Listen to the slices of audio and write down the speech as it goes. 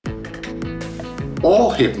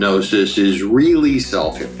All hypnosis is really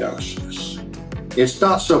self-hypnosis. It's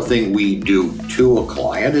not something we do to a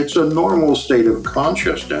client. It's a normal state of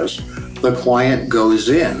consciousness. The client goes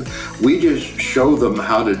in. We just show them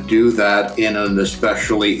how to do that in an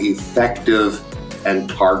especially effective and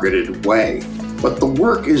targeted way. But the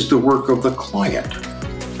work is the work of the client.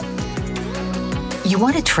 You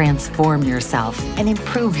want to transform yourself and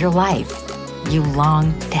improve your life. You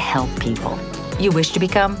long to help people. You wish to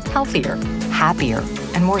become healthier, happier,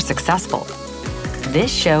 and more successful.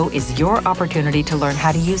 This show is your opportunity to learn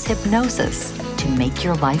how to use hypnosis to make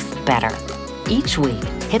your life better. Each week,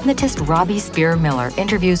 hypnotist Robbie Spear-Miller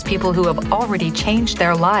interviews people who have already changed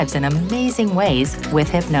their lives in amazing ways with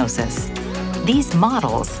hypnosis. These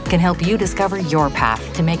models can help you discover your path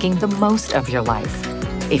to making the most of your life.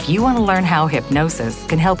 If you want to learn how hypnosis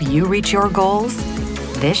can help you reach your goals,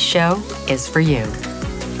 this show is for you.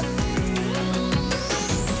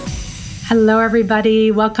 Hello, everybody.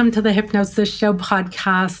 Welcome to the Hypnosis Show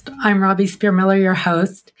podcast. I'm Robbie Spear-Miller, your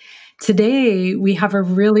host. Today, we have a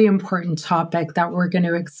really important topic that we're going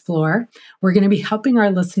to explore. We're going to be helping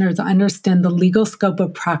our listeners understand the legal scope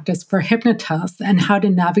of practice for hypnotists and how to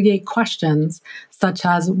navigate questions such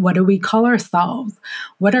as, what do we call ourselves?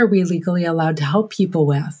 What are we legally allowed to help people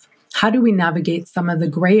with? How do we navigate some of the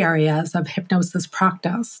gray areas of hypnosis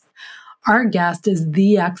practice? Our guest is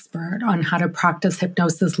the expert on how to practice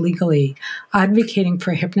hypnosis legally, advocating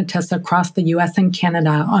for hypnotists across the US and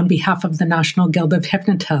Canada on behalf of the National Guild of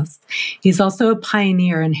Hypnotists. He's also a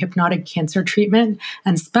pioneer in hypnotic cancer treatment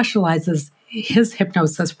and specializes his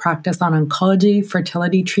hypnosis practice on oncology,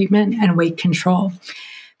 fertility treatment, and weight control.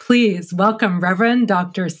 Please welcome Reverend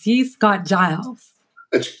Dr. C. Scott Giles.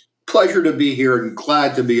 It's a pleasure to be here and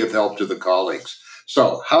glad to be of help to the colleagues.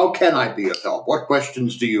 So, how can I be of help? What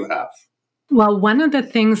questions do you have? Well, one of the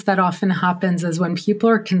things that often happens is when people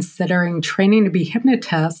are considering training to be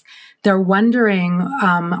hypnotists, they're wondering,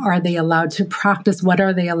 are they allowed to practice? What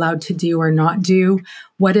are they allowed to do or not do?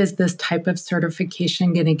 What is this type of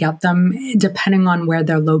certification going to get them, depending on where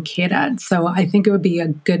they're located? So I think it would be a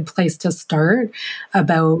good place to start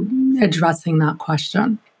about addressing that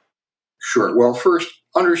question. Sure. Well, first,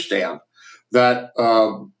 understand that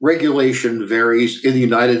regulation varies in the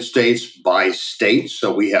United States by state.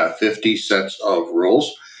 So we have 50 sets of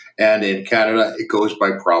rules. And in Canada, it goes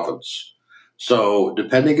by province. So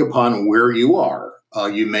depending upon where you are,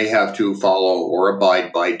 you may have to follow or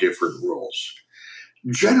abide by different rules.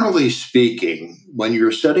 Generally speaking, when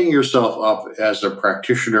you're setting yourself up as a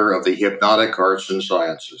practitioner of the hypnotic arts and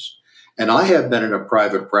sciences, and I have been in a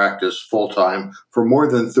private practice full-time for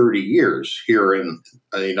more than 30 years here in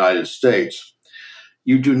the United States,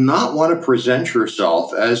 you do not want to present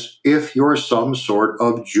yourself as if you're some sort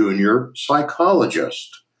of junior psychologist.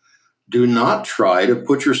 Do not try to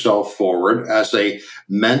put yourself forward as a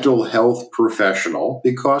mental health professional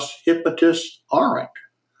because hypnotists aren't.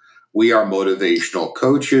 We are motivational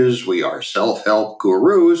coaches. We are self-help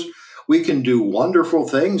gurus. We can do wonderful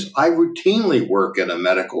things. I routinely work in a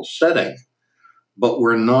medical setting, but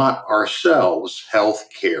we're not ourselves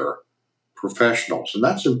healthcare professionals. And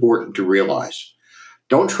that's important to realize.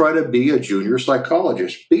 Don't try to be a junior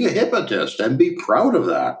psychologist. Be a hypnotist and be proud of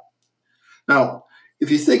that. Now,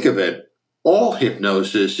 if you think of it, all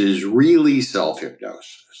hypnosis is really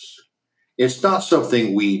self-hypnosis. It's not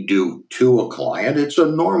something we do to a client. It's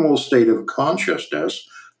a normal state of consciousness.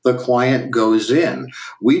 The client goes in.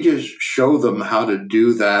 We just show them how to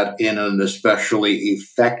do that in an especially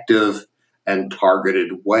effective and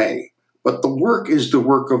targeted way. But the work is the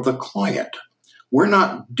work of the client. We're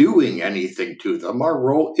not doing anything to them. Our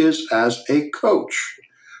role is as a coach.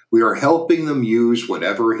 We are helping them use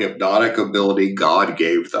whatever hypnotic ability God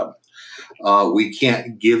gave them. We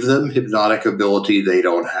can't give them hypnotic ability they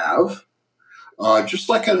don't have. Just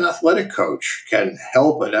like an athletic coach can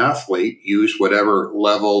help an athlete use whatever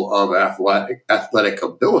level of athletic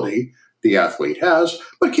ability the athlete has,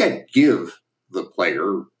 but can't give the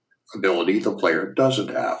player ability the player doesn't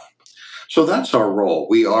have. So that's our role.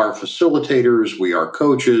 We are facilitators, we are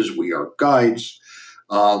coaches, we are guides,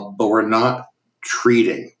 but we're not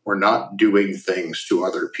treating, we're not doing things to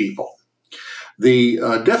other people. The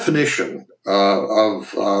definition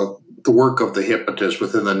of the work of the hypnotist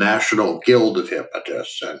within the National Guild of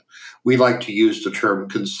Hypnotists, and we like to use the term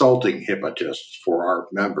consulting hypnotists for our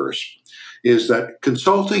members, is that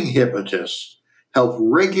consulting hypnotists help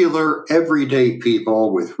regular everyday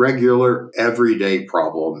people with regular everyday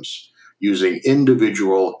problems using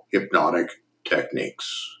individual hypnotic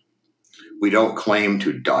techniques. We don't claim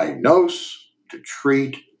to diagnose, to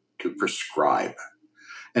treat, to prescribe.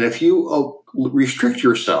 And if you restrict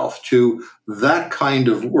yourself to that kind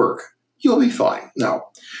of work, you'll be fine. Now,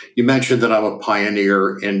 you mentioned that I'm a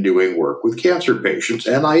pioneer in doing work with cancer patients,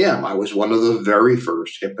 and I am. I was one of the very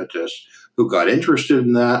first hypnotists who got interested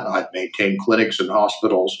in that. I've maintained clinics and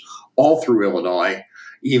hospitals all through Illinois.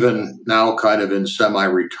 Even now, kind of in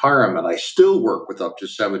semi-retirement, I still work with up to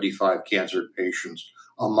 75 cancer patients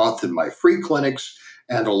a month in my free clinics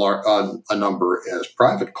and a number as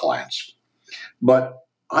private clients. But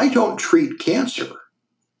I don't treat cancer.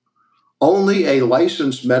 Only a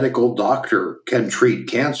licensed medical doctor can treat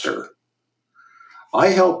cancer. I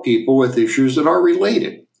help people with issues that are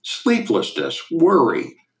related: sleeplessness,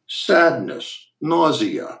 worry, sadness,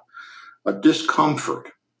 nausea,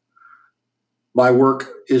 discomfort. My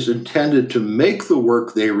work is intended to make the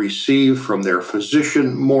work they receive from their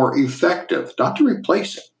physician more effective, not to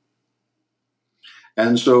replace it.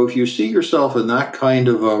 And so if you see yourself in that kind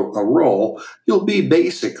of a role, you'll be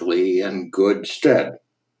basically in good stead.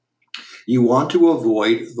 You want to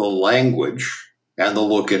avoid the language and the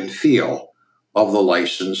look and feel of the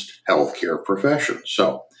licensed healthcare profession.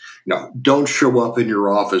 So, don't show up in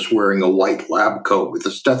your office wearing a white lab coat with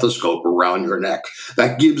a stethoscope around your neck.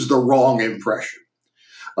 That gives the wrong impression.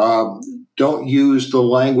 Don't use the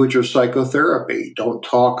language of psychotherapy. Don't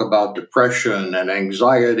talk about depression and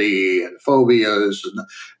anxiety and phobias.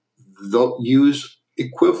 Don't use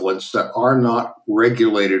equivalents that are not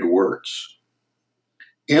regulated words.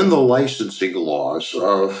 In the licensing laws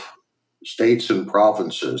of states and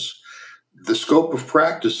provinces, the scope of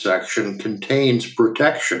practice section contains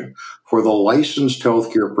protection for the licensed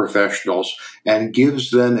healthcare professionals and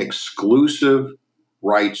gives them exclusive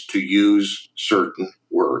rights to use certain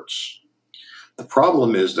words. The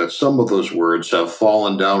problem is that some of those words have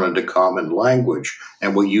fallen down into common language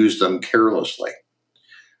and we use them carelessly.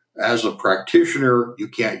 As a practitioner, you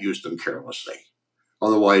can't use them carelessly.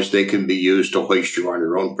 Otherwise, they can be used to hoist you on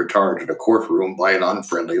your own petard in a courtroom by an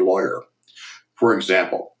unfriendly lawyer. For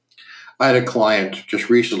example, I had a client just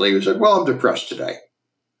recently who said, "Well, I'm depressed today."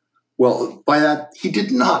 Well, by that, he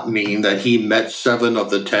did not mean that he met 7 of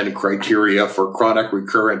the 10 criteria for chronic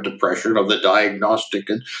recurrent depression of the Diagnostic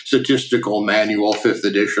and Statistical Manual, 5th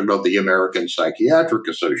edition of the American Psychiatric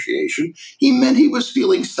Association. He meant he was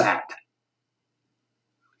feeling sad.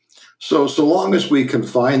 So long as we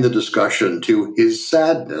confine the discussion to his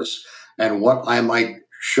sadness and what I might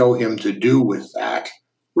show him to do with that,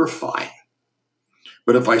 we're fine.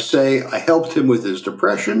 But if I say I helped him with his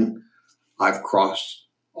depression, I've crossed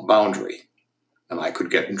a boundary, and I could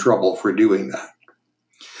get in trouble for doing that.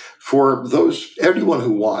 For anyone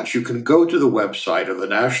who wants, you can go to the website of the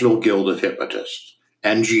National Guild of Hypnotists,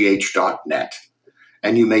 ngh.net,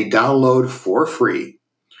 and you may download for free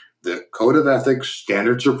the Code of Ethics,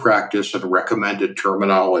 Standards of Practice, and Recommended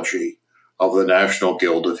Terminology of the National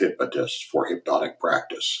Guild of Hypnotists for hypnotic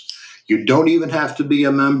practice. You don't even have to be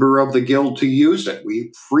a member of the guild to use it.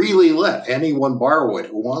 We freely let anyone borrow it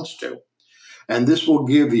who wants to. And this will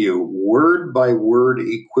give you word-by-word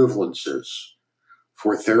equivalences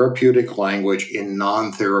for therapeutic language in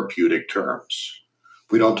non-therapeutic terms.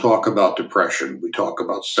 We don't talk about depression. We talk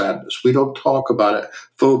about sadness. We don't talk about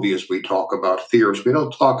phobias. We talk about fears. We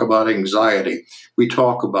don't talk about anxiety. We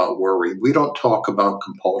talk about worry. We don't talk about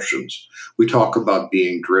compulsions. We talk about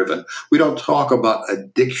being driven. We don't talk about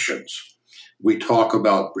addictions. We talk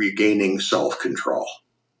about regaining self-control.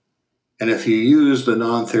 And if you use the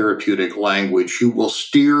non-therapeutic language, you will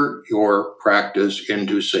steer your practice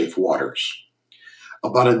into safe waters.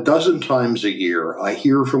 About a dozen times a year, I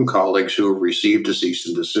hear from colleagues who have received a cease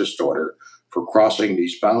and desist order for crossing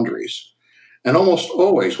these boundaries. And almost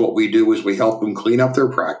always what we do is we help them clean up their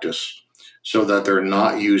practice so that they're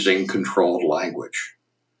not using controlled language.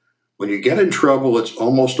 When you get in trouble, it's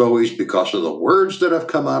almost always because of the words that have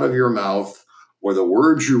come out of your mouth or the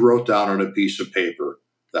words you wrote down on a piece of paper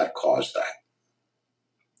that caused that.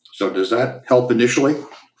 So does that help initially?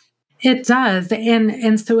 It does.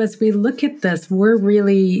 And so as we look at this, we're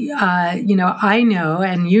really, I know,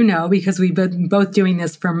 and because we've been both doing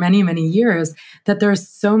this for many, many years, that there's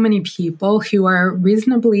so many people who are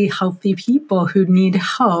reasonably healthy people who need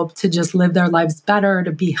help to just live their lives better,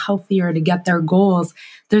 to be healthier, to get their goals.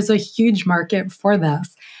 There's a huge market for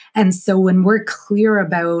this. And so when we're clear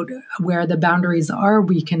about where the boundaries are,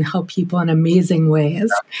 we can help people in amazing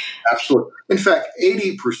ways. Absolutely. In fact,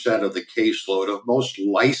 80% of the caseload of most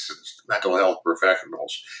licensed mental health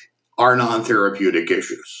professionals are non-therapeutic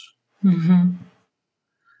issues. Mm-hmm.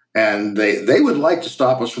 And they would like to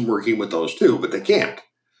stop us from working with those too, but they can't.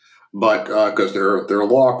 But because their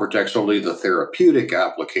law protects only the therapeutic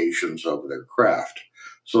applications of their craft.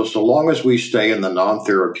 So long as we stay in the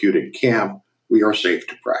non-therapeutic camp, we are safe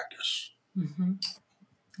to practice.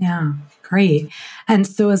 Mm-hmm. Yeah, great. And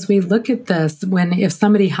so as we look at this, if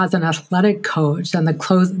somebody has an athletic coach and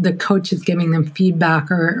the coach is giving them feedback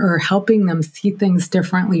or helping them see things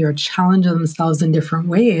differently or challenge themselves in different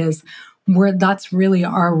ways, that's really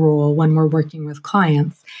our role when we're working with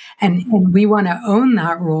clients. And we want to own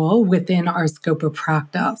that role within our scope of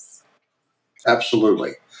practice.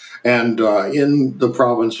 Absolutely. And in the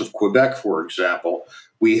province of Quebec, for example,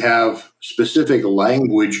 we have specific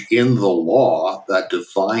language in the law that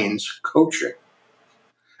defines coaching.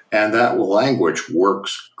 And that language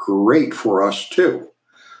works great for us too.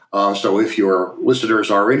 So if your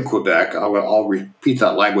listeners are in Quebec, I'll repeat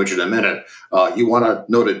that language in a minute. You want to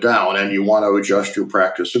note it down and you want to adjust your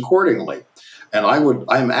practice accordingly. And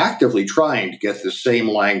I'm actively trying to get the same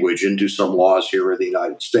language into some laws here in the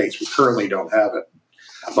United States. We currently don't have it.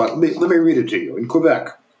 But let me read it to you. In Quebec,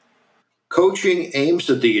 coaching aims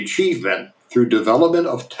at the achievement through development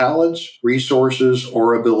of talents, resources,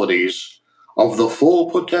 or abilities of the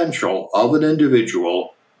full potential of an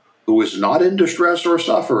individual who is not in distress or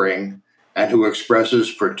suffering and who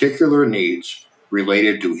expresses particular needs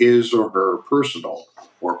related to his or her personal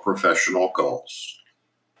or professional goals.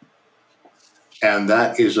 And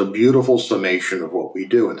that is a beautiful summation of what we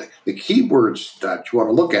do. And the key words that you want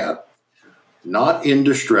to look at, not in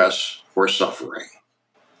distress or suffering.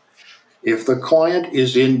 If the client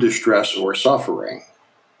is in distress or suffering,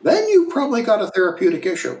 then you probably got a therapeutic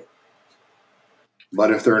issue.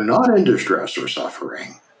 But if they're not in distress or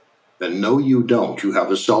suffering, then no, you don't. You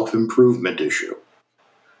have a self-improvement issue.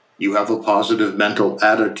 You have a positive mental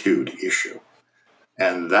attitude issue.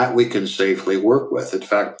 And that we can safely work with. In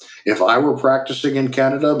fact, if I were practicing in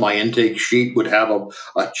Canada, my intake sheet would have a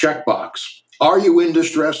checkbox. Are you in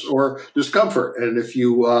distress or discomfort? And if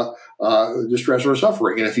you distress or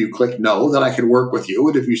suffering, and if you click no, then I can work with you.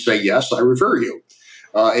 And if you say yes, I refer you.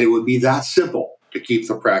 And it would be that simple to keep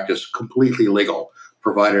the practice completely legal,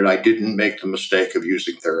 provided I didn't make the mistake of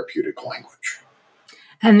using therapeutic language.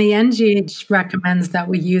 And the NGH recommends that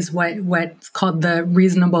we use what's called the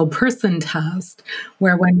reasonable person test,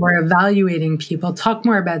 where when we're evaluating people, talk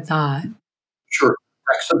more about that. Sure.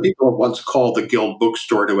 Some people once called the Guild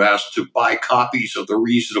bookstore to ask to buy copies of the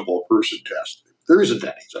reasonable person test. There isn't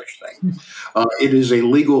any such thing. It is a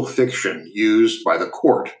legal fiction used by the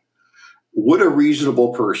court. Would a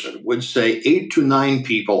reasonable person, would say 8 to 9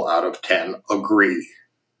 people out of 10 agree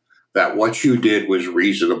that what you did was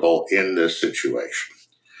reasonable in this situation.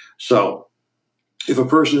 So if a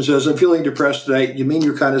person says, I'm feeling depressed today, you mean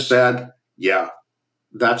you're kind of sad? Yeah,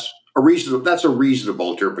 that's a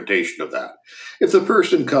reasonable interpretation of that. If the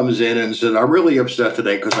person comes in and said, I'm really upset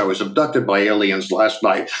today because I was abducted by aliens last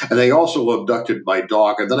night, and they also abducted my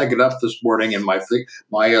dog, and then I get up this morning and my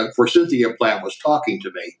forsythia plant was talking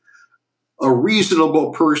to me, a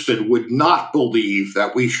reasonable person would not believe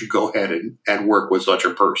that we should go ahead and work with such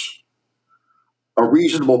a person. A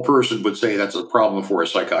reasonable person would say that's a problem for a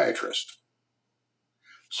psychiatrist.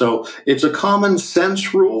 So it's a common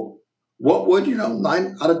sense rule. What would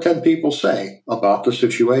 9 out of 10 people say about the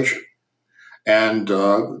situation? And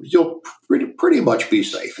you'll pretty much be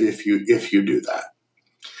safe if you do that.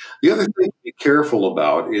 The other thing to be careful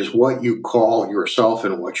about is what you call yourself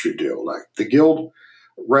and what you do. Like the Guild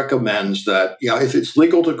recommends that if it's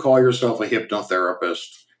legal to call yourself a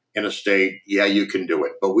hypnotherapist in a state, yeah, you can do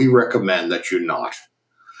it. But we recommend that you not.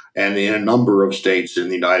 And in a number of states in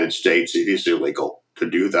the United States, it is illegal to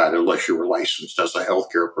do that unless you were licensed as a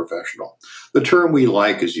healthcare professional. The term we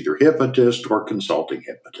like is either hypnotist or consulting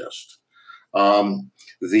hypnotist.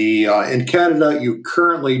 In Canada, you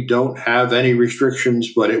currently don't have any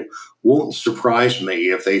restrictions, but it won't surprise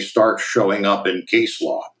me if they start showing up in case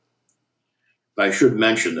law. I should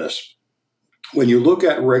mention this. When you look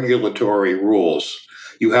at regulatory rules,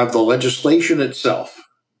 you have the legislation itself.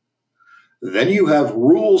 Then you have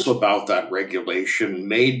rules about that regulation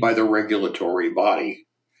made by the regulatory body.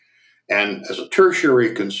 And as a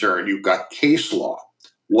tertiary concern, you've got case law.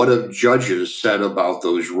 What have judges said about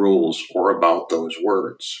those rules or about those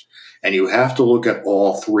words? And you have to look at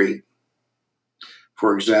all three.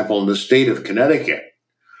 For example, in the state of Connecticut,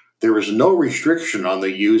 there is no restriction on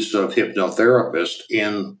the use of hypnotherapists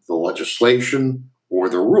in the legislation or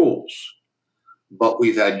the rules. But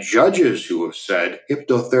we've had judges who have said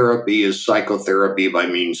hypnotherapy is psychotherapy by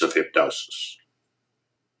means of hypnosis.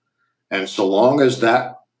 And so long as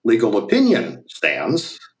that legal opinion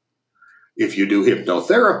stands, if you do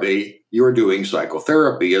hypnotherapy, you're doing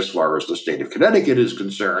psychotherapy as far as the state of Connecticut is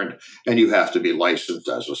concerned, and you have to be licensed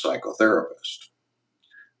as a psychotherapist.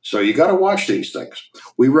 So you got to watch these things.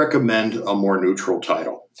 We recommend a more neutral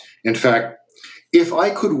title. In fact, if I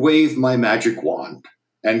could wave my magic wand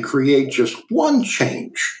and create just one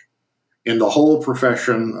change in the whole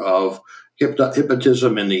profession of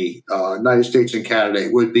hypnotism in the United States and Canada,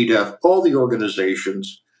 it would be to have all the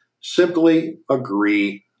organizations simply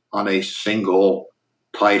agree on a single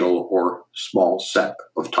title or small set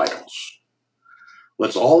of titles.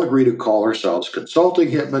 Let's all agree to call ourselves consulting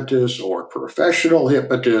hypnotists or professional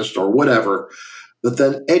hypnotists or whatever, but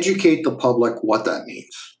then educate the public what that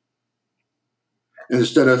means.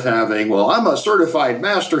 Instead of having, well, I'm a certified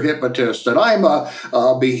master hypnotist and I'm a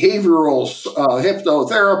behavioral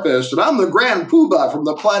hypnotherapist and I'm the grand poobah from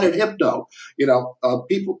the planet Hypno.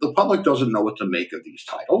 The public doesn't know what to make of these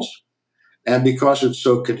titles. And because it's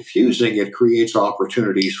so confusing, it creates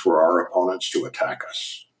opportunities for our opponents to attack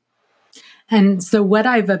us. And so what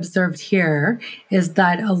I've observed here is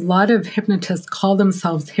that a lot of hypnotists call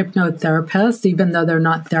themselves hypnotherapists, even though they're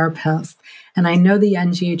not therapists. And I know the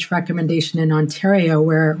NGH recommendation in Ontario,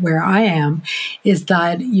 where I am, is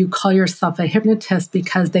that you call yourself a hypnotist,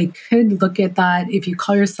 because they could look at that. If you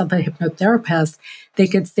call yourself a hypnotherapist, they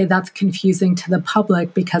could say that's confusing to the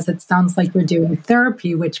public because it sounds like you're doing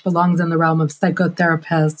therapy, which belongs in the realm of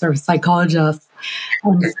psychotherapists or psychologists.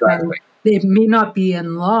 And exactly. So it may not be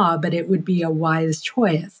in law, but it would be a wise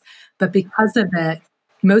choice. But because of it,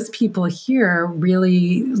 most people here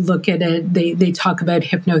really look at it, they talk about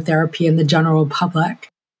hypnotherapy in the general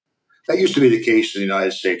public. That used to be the case in the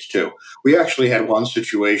United States, too. We actually had one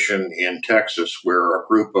situation in Texas where a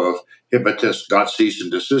group of hypnotists got cease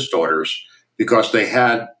and desist orders because they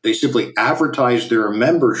simply advertised their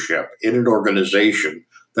membership in an organization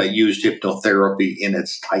that used hypnotherapy in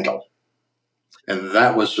its title. And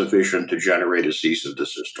that was sufficient to generate a cease and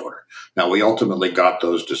desist order. Now, we ultimately got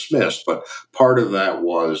those dismissed, but part of that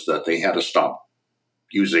was that they had to stop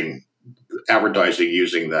advertising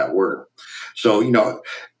using that word. So,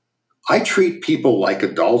 I treat people like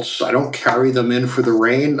adults. I don't carry them in for the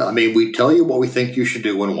rain. I mean, we tell you what we think you should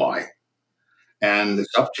do and why. And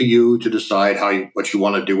it's up to you to decide what you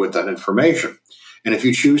want to do with that information. And if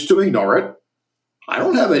you choose to ignore it, I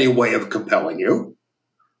don't have any way of compelling you.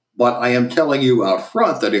 But I am telling you out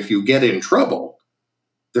front that if you get in trouble,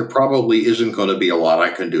 there probably isn't going to be a lot I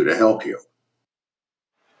can do to help you.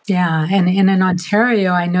 Yeah. And in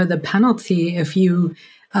Ontario, I know the penalty if you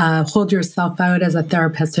hold yourself out as a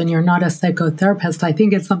therapist and you're not a psychotherapist, I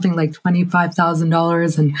think it's something like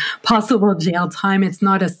 $25,000 and possible jail time. It's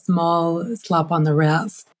not a small slap on the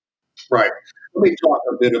wrist. Right. Let me talk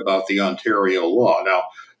a bit about the Ontario law. Now,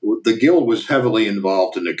 the Guild was heavily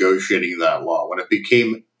involved in negotiating that law. When it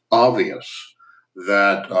became obvious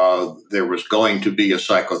that there was going to be a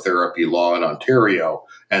psychotherapy law in Ontario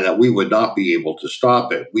and that we would not be able to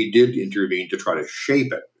stop it, we did intervene to try to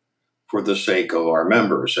shape it for the sake of our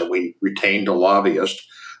members. And we retained a lobbyist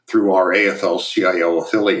through our AFL-CIO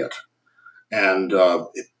affiliate. And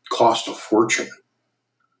it cost a fortune.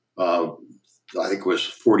 I think it was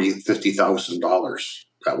 $50,000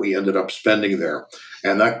 that we ended up spending there.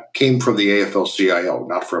 And that came from the AFL-CIO,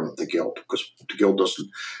 not from the Guild, because the Guild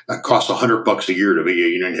that costs $100 a year to be a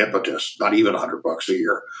union hypnotist, not even $100 a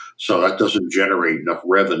year. So that doesn't generate enough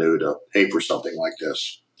revenue to pay for something like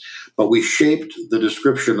this. But we shaped the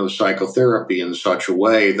description of psychotherapy in such a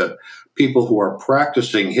way that people who are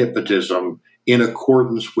practicing hypnotism in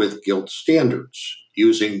accordance with Guild standards,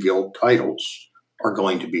 using Guild titles, are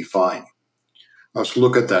going to be fine. Let's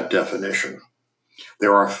look at that definition.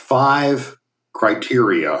 There are 5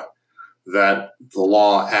 criteria that the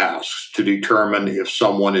law asks to determine if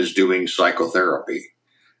someone is doing psychotherapy.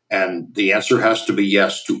 And the answer has to be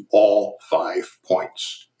yes to all 5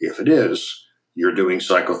 points. If it is, you're doing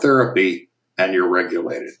psychotherapy and you're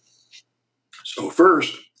regulated. So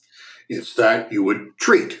first, it's that you would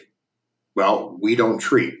treat. Well, we don't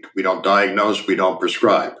treat. We don't diagnose. We don't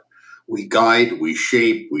prescribe. We guide, we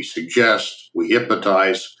shape, we suggest, we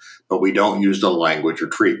hypnotize, but we don't use the language or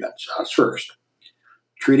treatment. So that's first.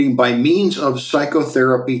 Treating by means of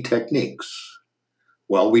psychotherapy techniques.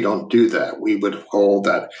 Well, we don't do that. We would hold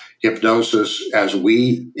that hypnosis as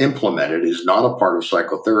we implement it is not a part of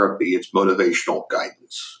psychotherapy. It's motivational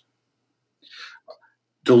guidance.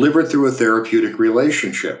 Delivered through a therapeutic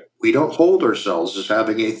relationship. We don't hold ourselves as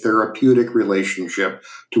having a therapeutic relationship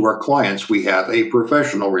to our clients. We have a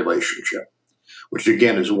professional relationship, which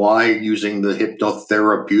again is why using the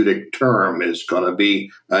hypnotherapeutic term is going to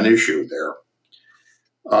be an issue there.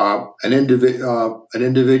 An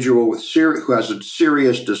individual who has a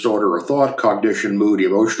serious disorder of thought, cognition, mood,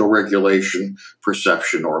 emotional regulation,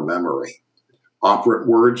 perception, or memory. Operant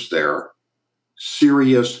words there,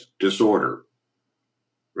 serious disorder.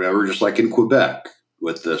 Remember, just like in Quebec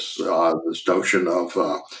with this notion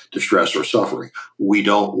of distress or suffering, we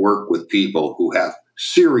don't work with people who have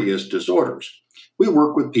serious disorders. We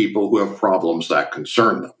work with people who have problems that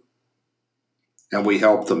concern them, and we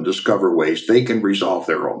help them discover ways they can resolve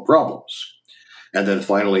their own problems. And then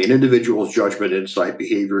finally, an individual's judgment, insight,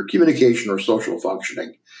 behavior, communication, or social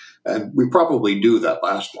functioning. And we probably do that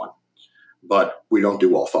last one, but we don't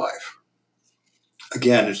do all five.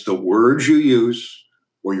 Again, it's the words you use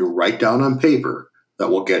or you write down on paper that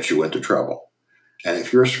will get you into trouble. And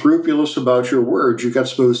if you're scrupulous about your words, you got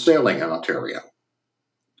smooth sailing in Ontario.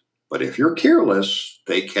 But if you're careless,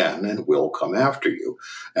 they can and will come after you.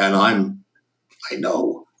 And I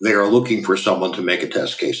know they are looking for someone to make a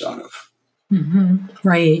test case out of.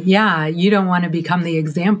 Right. Yeah. You don't want to become the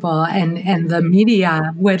example. And the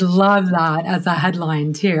media would love that as a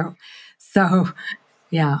headline too. So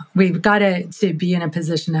yeah, we've got to be in a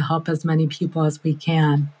position to help as many people as we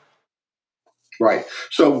can. Right.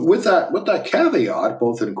 So with that caveat,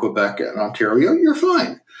 both in Quebec and Ontario, you're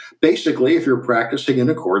fine. Basically, if you're practicing in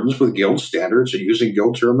accordance with guild standards and using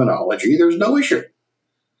guild terminology, there's no issue.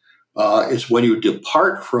 It's when you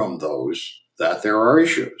depart from those that there are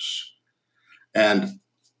issues. And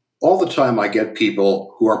all the time I get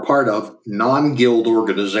people who are part of non-guild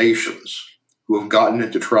organizations who have gotten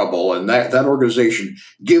into trouble, and that organization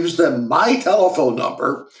gives them my telephone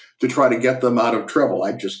number to try to get them out of trouble.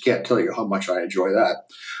 I just can't tell you how much I enjoy that.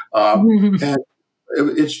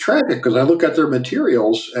 And it's tragic because I look at their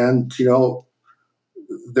materials and,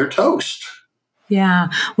 they're toast. Yeah.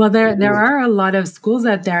 Well, there are a lot of schools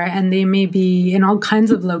out there, and they may be in all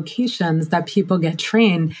kinds of locations that people get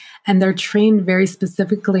trained, and they're trained very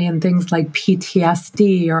specifically in things like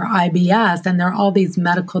PTSD or IBS, and there are all these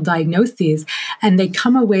medical diagnoses, and they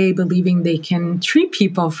come away believing they can treat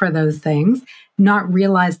people for those things, not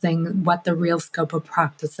realizing what the real scope of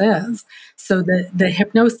practice is. So the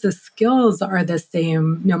hypnosis skills are the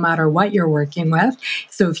same no matter what you're working with.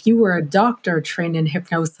 So if you were a doctor trained in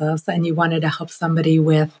hypnosis and you wanted to help somebody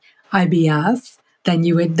with IBS, then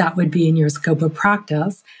that would be in your scope of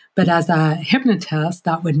practice. But as a hypnotist,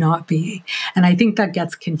 that would not be. And I think that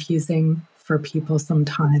gets confusing for people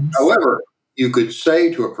sometimes. However, you could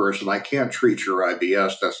say to a person, I can't treat your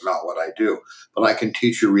IBS. That's not what I do. But I can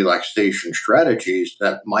teach you relaxation strategies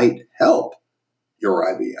that might help your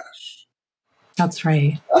IBS. That's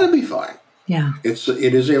right. That'd be fine. Yeah. It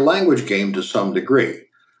is a language game to some degree.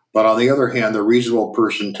 But on the other hand, the reasonable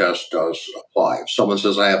person test does apply. If someone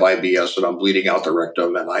says, I have IBS and I'm bleeding out the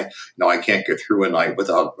rectum and I can't get through a night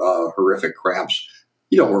without horrific cramps,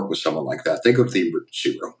 you don't work with someone like that. They go to the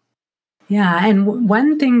emergency room. Yeah. And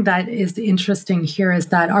one thing that is interesting here is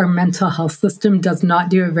that our mental health system does not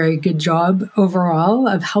do a very good job overall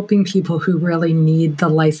of helping people who really need the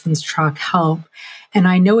licensed track help. And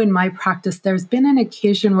I know in my practice, there's been an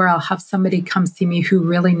occasion where I'll have somebody come see me who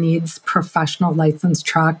really needs professional licensed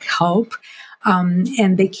track help.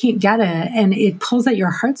 And they can't get it. And it pulls at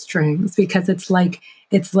your heartstrings because it's like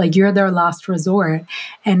you're their last resort.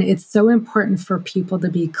 And it's so important for people to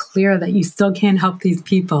be clear that you still can't help these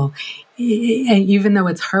people, even though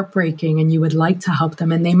it's heartbreaking and you would like to help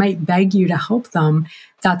them and they might beg you to help them.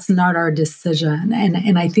 That's not our decision.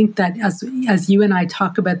 And I think that as you and I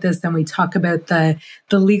talk about this and we talk about the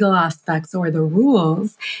legal aspects or the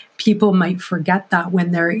rules, people might forget that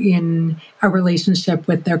when they're in a relationship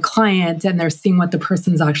with their client and they're seeing what the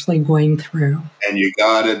person's actually going through. And you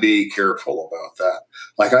got to be careful about that.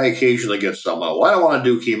 Like I occasionally get someone, well, I don't want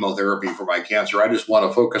to do chemotherapy for my cancer. I just want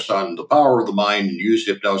to focus on the power of the mind and use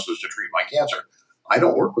hypnosis to treat my cancer. I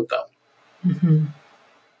don't work with them. Mm-hmm.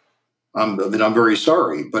 I'm very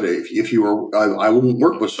sorry, but if you were, I wouldn't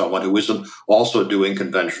work with someone who isn't also doing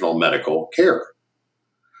conventional medical care.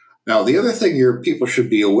 Now, the other thing your people should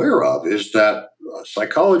be aware of is that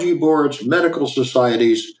psychology boards, medical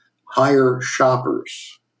societies hire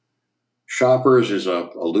shoppers. Shoppers is a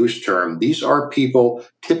loose term. These are people,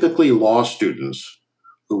 typically law students,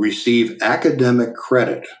 who receive academic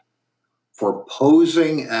credit for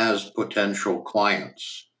posing as potential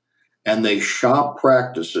clients. And they shop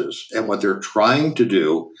practices. And what they're trying to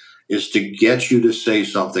do is to get you to say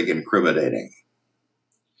something incriminating.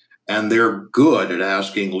 And they're good at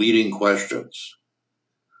asking leading questions.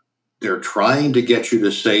 They're trying to get you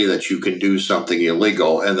to say that you can do something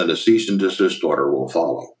illegal, and then a cease and desist order will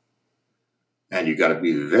follow. And you got to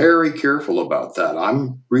be very careful about that.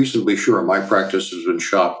 I'm reasonably sure my practice has been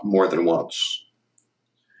shopped more than once.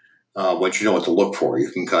 Once you know what to look for, you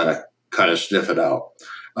can kind of sniff it out.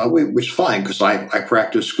 Which is fine because I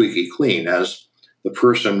practice squeaky clean as the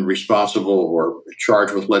person responsible or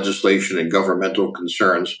charged with legislation and governmental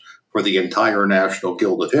concerns for the entire National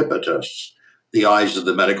Guild of Hypnotists. The eyes of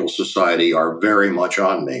the medical society are very much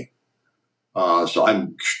on me. So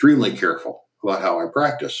I'm extremely careful about how I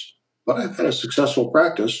practice. But I've had a successful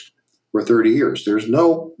practice for 30 years. There's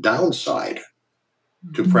no downside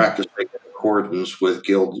to Mhm. practicing in accordance with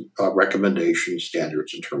guild recommendations,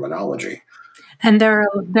 standards, and terminology. And there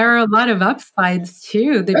are a lot of upsides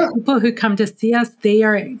too. The Yeah. people who come to see us, they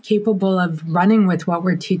are capable of running with what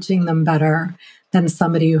we're teaching them better than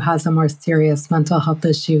somebody who has a more serious mental health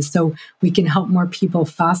issue. So we can help more people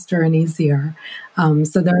faster and easier.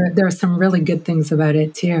 So there are some really good things about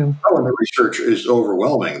it too. Oh, and the research is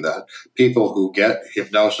overwhelming that people who get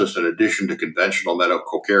hypnosis in addition to conventional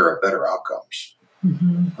medical care have better outcomes.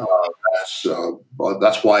 Mhm. Uh,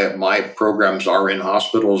 that's why my programs are in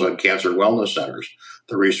hospitals and cancer wellness centers.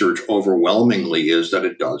 The research overwhelmingly is that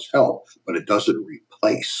it does help, but it doesn't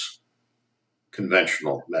replace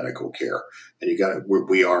conventional medical care. And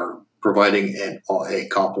we are providing a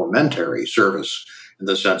complementary service in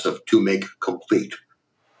the sense of to make complete.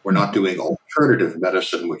 We're not doing alternative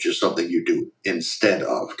medicine, which is something you do instead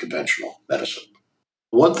of conventional medicine.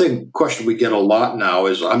 One question we get a lot now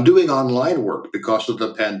is, I'm doing online work because of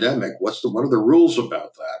the pandemic. What are the rules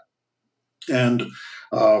about that? And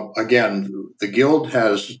again, the Guild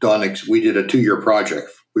has we did a 2-year project.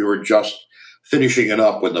 We were just finishing it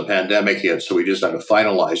up when the pandemic hit, so we just had to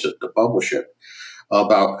finalize it to publish it,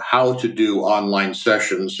 about how to do online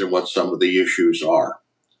sessions and what some of the issues are.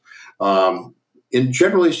 In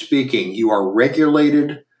generally speaking, you are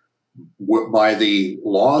regulated by the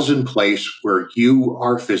laws in place where you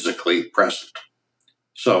are physically present.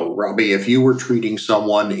 So, Robbie, if you were treating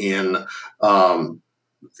someone in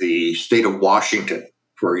the state of Washington,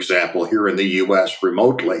 for example, here in the US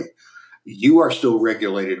remotely, you are still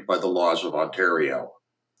regulated by the laws of Ontario.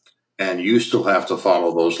 And you still have to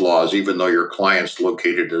follow those laws, even though your client's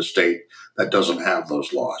located in a state that doesn't have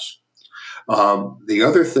those laws. The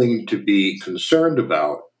other thing to be concerned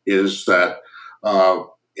about is that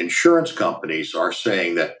insurance companies are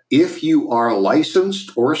saying that if you are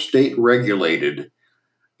licensed or state regulated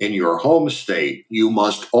in your home state, you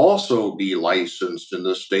must also be licensed in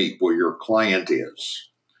the state where your client is.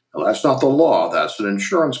 Now, that's not the law, that's an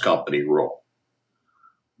insurance company rule.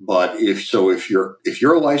 But if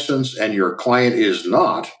you're licensed and your client is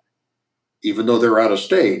not, even though they're out of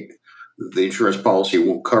state, the insurance policy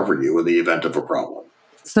won't cover you in the event of a problem.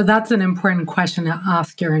 So that's an important question to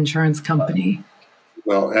ask your insurance company.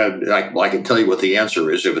 Well, and I can tell you what the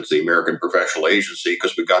answer is if it's the American Professional Agency,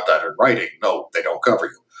 because we got that in writing. No, they don't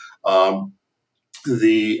cover you.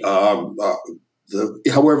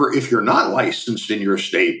 However, if you're not licensed in your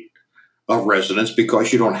state of residence,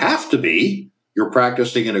 because you don't have to be, you're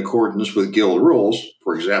practicing in accordance with guild rules,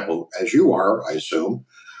 for example, as you are, I assume,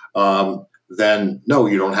 then no,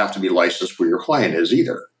 you don't have to be licensed where your client is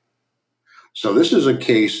either. So this is a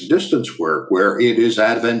case distance work where it is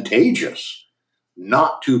advantageous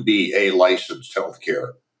not to be a licensed healthcare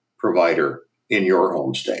provider in your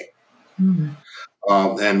home state. Hmm.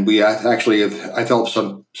 And I've helped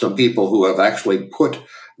some people who have actually put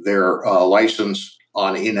their license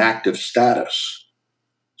on inactive status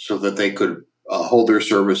so that they could hold their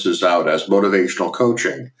services out as motivational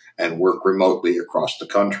coaching and work remotely across the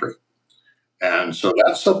country. And so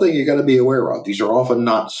that's something you got to be aware of. These are often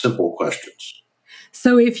not simple questions.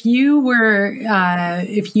 So if you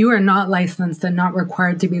are not licensed and not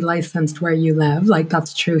required to be licensed where you live, like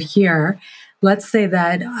that's true here, let's say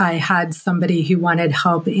that I had somebody who wanted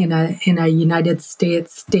help in a United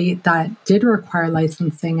States state that did require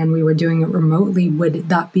licensing and we were doing it remotely, would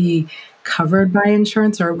that be covered by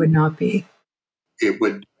insurance or it would not be? It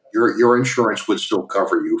would your insurance would still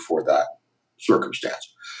cover you for that circumstance.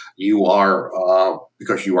 You are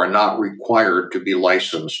because you are not required to be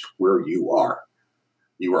licensed where you are.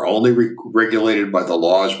 You are only regulated by the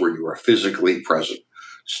laws where you are physically present.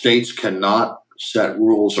 States cannot set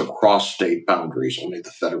rules across state boundaries. Only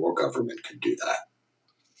the federal government can do that.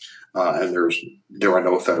 And there are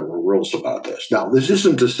no federal rules about this. Now, this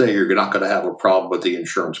isn't to say you're not going to have a problem with the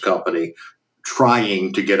insurance company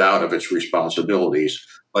trying to get out of its responsibilities,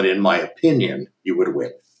 but in my opinion, you would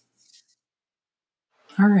win.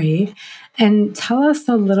 All right. And tell us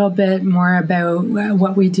a little bit more about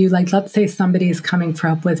what we do. Like, let's say somebody's coming for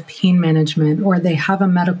help with pain management or they have a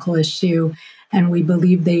medical issue and we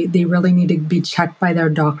believe they really need to be checked by their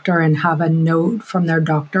doctor and have a note from their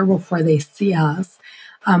doctor before they see us.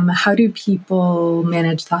 How do people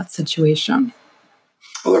manage that situation?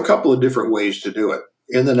 Well, there are a couple of different ways to do it.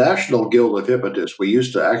 In the National Guild of Hypnotists, we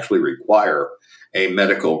used to actually require a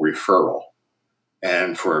medical referral.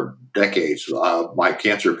 And for decades, my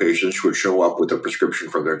cancer patients would show up with a prescription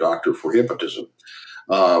from their doctor for hypnotism.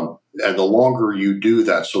 And the longer you do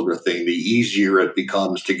that sort of thing, the easier it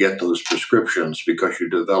becomes to get those prescriptions because you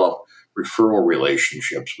develop referral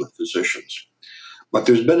relationships with physicians. But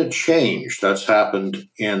there's been a change that's happened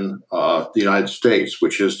in the United States,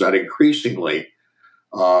 which is that increasingly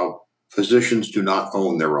physicians do not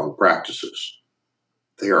own their own practices.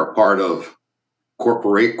 They are part of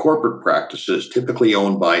corporate practices, typically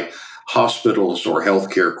owned by hospitals or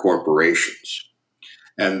healthcare corporations.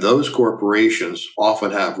 And those corporations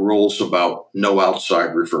often have rules about no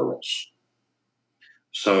outside referrals.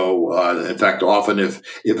 So, in fact, often if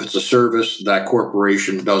it's a service that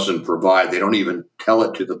corporation doesn't provide, they don't even tell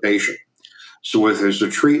it to the patient. So if there's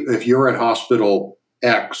if you're at hospital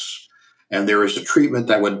X and there is a treatment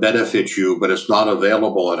that would benefit you, but it's not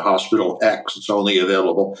available at hospital X, it's only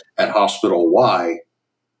available at hospital Y,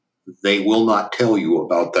 they will not tell you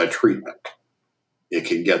about that treatment. It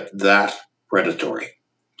can get that predatory.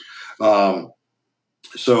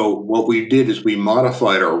 So what we did is we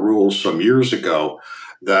modified our rules some years ago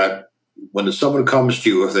that when someone comes to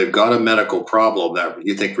you, if they've got a medical problem that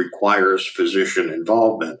you think requires physician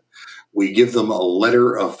involvement, we give them a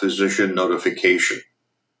letter of physician notification,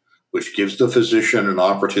 which gives the physician an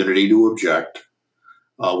opportunity to object,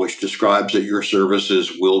 which describes that your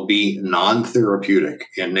services will be non-therapeutic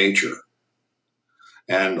in nature,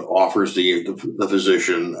 and offers the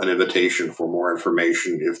physician an invitation for more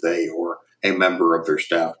information if they or a member of their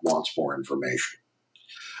staff wants more information.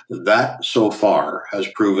 That so far has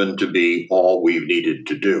proven to be all we've needed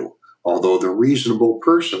to do, although the reasonable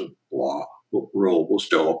person rule will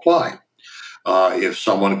still apply. If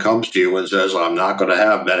someone comes to you and says, I'm not going to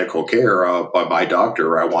have medical care by my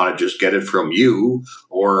doctor, I want to just get it from you,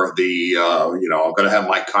 or I'm going to have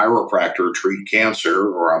my chiropractor treat cancer,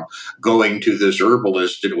 or I'm going to this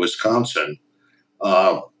herbalist in Wisconsin,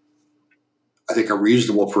 I think a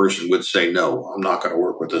reasonable person would say, no, I'm not going to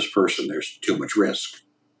work with this person. There's too much risk.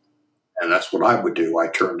 And that's what I would do. I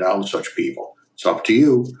turn down such people. It's up to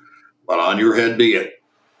you, but on your head be it.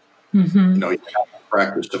 Mm-hmm. You have to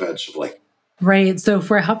practice defensively. Right. So if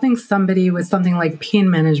we're helping somebody with something like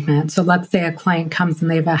pain management, so let's say a client comes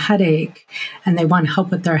and they have a headache and they want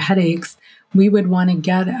help with their headaches, we would want to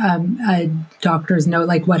get a doctor's note.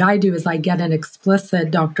 Like what I do is I get an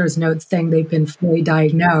explicit doctor's note saying they've been fully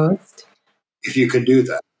diagnosed. If you could do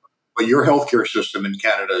that. But your healthcare system in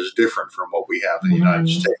Canada is different from what we have in the United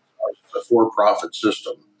States. It's a for-profit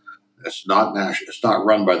system. It's not national. It's not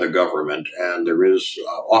run by the government, and there is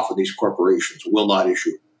often these corporations will not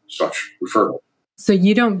issue such referral. So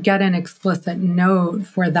you don't get an explicit note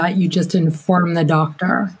for that. You just inform the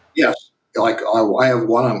doctor. Yes, like I have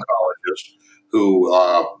one oncologist who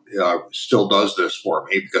still does this for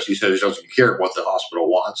me because he says he doesn't care what the hospital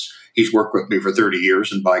wants. He's worked with me for 30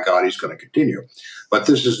 years, and by God, he's going to continue. But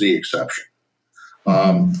this is the exception.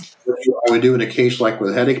 What I would do in a case like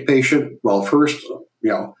with a headache patient, well, first,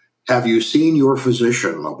 have you seen your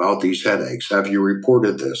physician about these headaches? Have you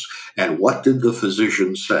reported this? And what did the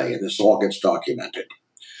physician say? And this all gets documented.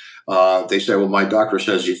 They say, well, my doctor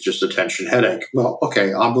says it's just a tension headache. Well,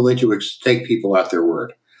 okay, I'm willing to take people at their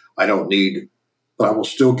word. But I will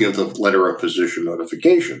still give the letter of physician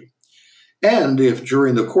notification. And if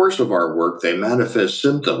during the course of our work they manifest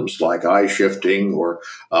symptoms like eye shifting or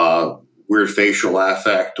weird facial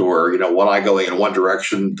affect, or one eye going in one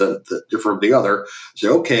direction from the other, say,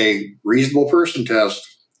 okay, reasonable person test.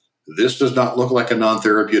 This does not look like a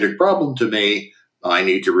non-therapeutic problem to me. I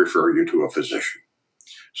need to refer you to a physician.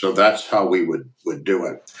 So that's how we would do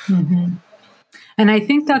it. Mm-hmm. And I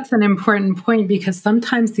think that's an important point because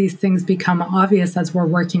sometimes these things become obvious as we're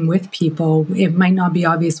working with people. It might not be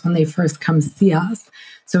obvious when they first come see us.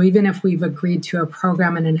 So even if we've agreed to a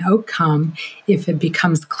program and an outcome, if it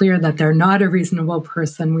becomes clear that they're not a reasonable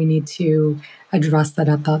person, we need to address that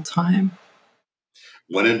at that time.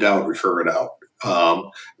 When in doubt, refer it out.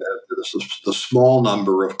 The small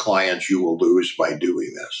number of clients you will lose by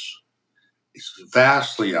doing this is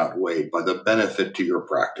vastly outweighed by the benefit to your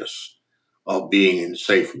practice of being in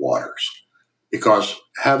safe waters. Because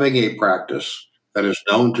having a practice that is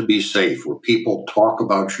known to be safe, where people talk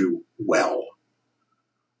about you well,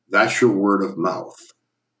 that's your word of mouth.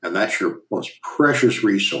 And that's your most precious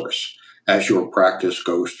resource as your practice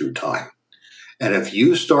goes through time. And if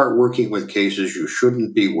you start working with cases you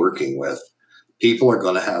shouldn't be working with, people are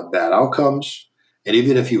going to have bad outcomes. And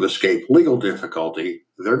even if you escape legal difficulty,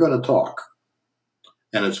 they're going to talk.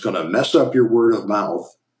 And it's going to mess up your word of mouth,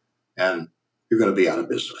 and you're going to be out of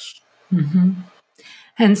business. Mm-hmm.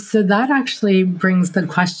 And so that actually brings the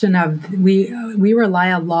question of we rely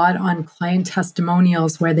a lot on client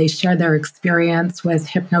testimonials where they share their experience with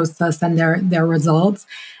hypnosis and their results,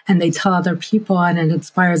 and they tell other people, and it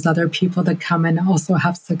inspires other people to come and also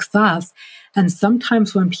have success. And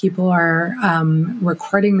sometimes when people are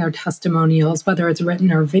recording their testimonials, whether it's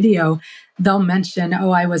written or video, they'll mention,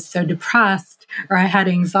 oh, I was so depressed, or I had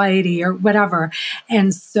anxiety, or whatever.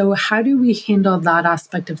 And so how do we handle that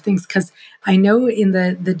aspect of things? Because I know in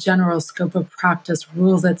the general scope of practice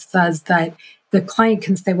rules, it says that the client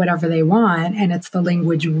can say whatever they want, and it's the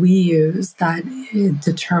language we use that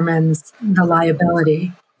determines the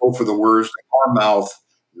liability. Go for the words in our mouth,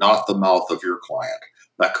 not the mouth of your client,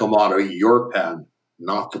 that come out of your pen,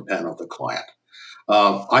 not the pen of the client.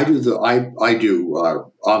 I do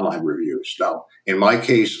online reviews now. In my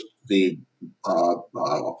case, the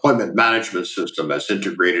appointment management system that's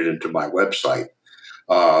integrated into my website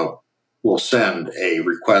uh, will send a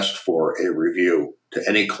request for a review to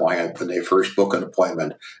any client when they first book an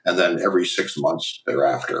appointment, and then every 6 months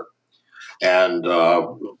thereafter. And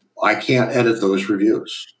I can't edit those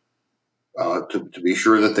reviews. To be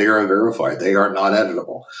sure that they are verified. They are not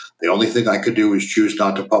editable. The only thing I could do is choose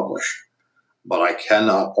not to publish, but I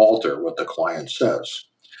cannot alter what the client says.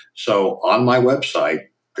 So on my website,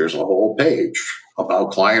 there's a whole page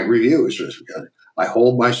about client reviews. I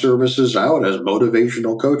hold my services out as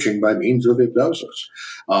motivational coaching by means of hypnosis,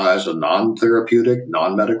 as a non-therapeutic,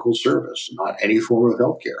 non-medical service, not any form of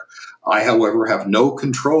healthcare. I, however, have no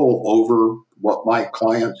control over what my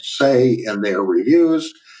clients say in their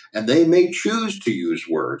reviews, and they may choose to use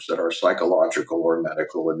words that are psychological or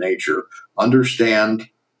medical in nature. Understand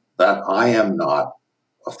that I am not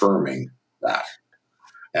affirming that.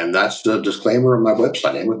 And that's the disclaimer on my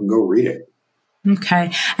website. Anyone can go read it.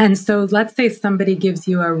 Okay. And so let's say somebody gives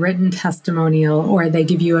you a written testimonial or they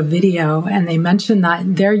give you a video and they mention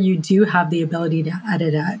that there you do have the ability to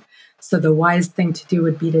edit it. So the wise thing to do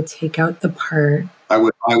would be to take out the part. I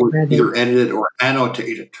would either edit it or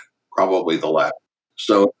annotate it, probably the latter.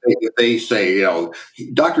 So if they say,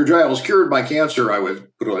 Dr. Giles cured my cancer, I would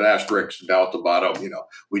put an asterisk down at the bottom.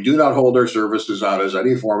 We do not hold our services out as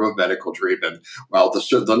any form of medical treatment. While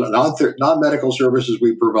the non-medical services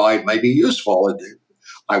we provide may be useful, and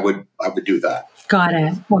I would do that. Got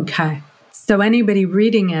it. Okay. So anybody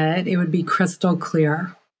reading it, it would be crystal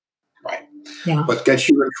clear. Right. Yeah. What gets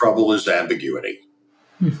you in trouble is ambiguity.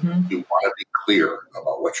 Mm-hmm. You want to be clear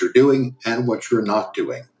about what you're doing and what you're not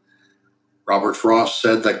doing. Robert Frost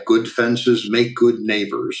said that good fences make good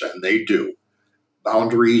neighbors, and they do.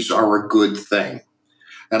 Boundaries are a good thing.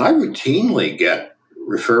 And I routinely get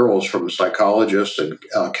referrals from psychologists and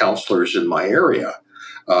counselors in my area,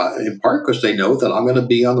 in part because they know that I'm going to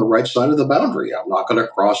be on the right side of the boundary. I'm not going to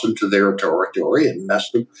cross into their territory and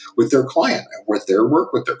mess with their client and with their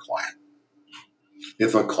work with their client.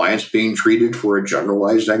 If a client's being treated for a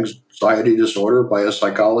generalized anxiety disorder by a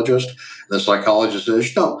psychologist, and the psychologist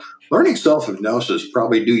says, learning self-hypnosis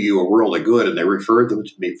probably do you a world of good, and they referred them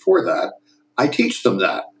to me for that, I teach them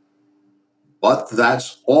that. But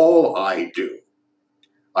that's all I do.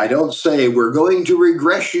 I don't say we're going to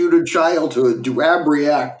regress you to childhood to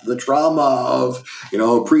abreact the trauma of,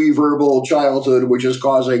 pre-verbal childhood, which is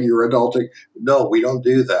causing your adulting. No, we don't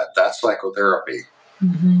do that. That's psychotherapy.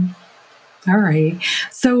 Mm-hmm. All right.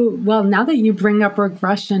 So, well, now that you bring up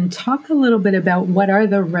regression, talk a little bit about what are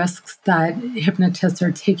the risks that hypnotists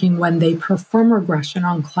are taking when they perform regression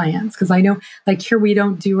on clients? Because I know, like here, we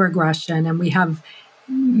don't do regression and we have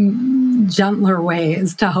gentler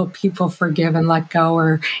ways to help people forgive and let go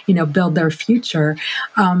or, build their future.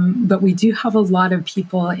 But we do have a lot of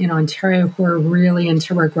people in Ontario who are really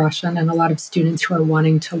into regression and a lot of students who are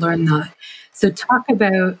wanting to learn that. So talk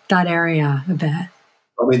about that area a bit.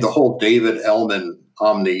 The whole David Ellman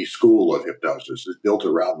Omni school of hypnosis is built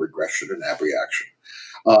around regression and abreaction.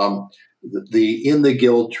 In the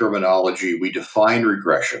Guild terminology, we define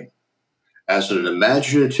regression as an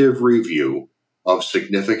imaginative review of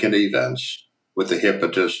significant events with the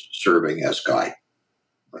hypnotist serving as guide.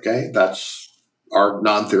 Okay, that's our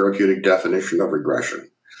non-therapeutic definition of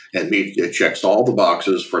regression. It checks all the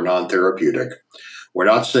boxes for non-therapeutic. We're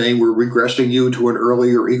not saying we're regressing you to an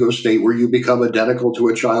earlier ego state where you become identical to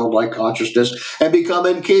a childlike consciousness and become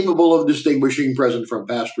incapable of distinguishing present from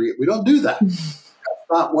past. We don't do that. That's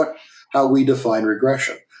not how we define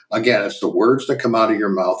regression. Again, it's the words that come out of your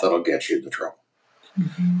mouth that'll get you into trouble.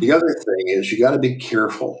 Mm-hmm. The other thing is you got to be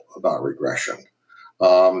careful about regression.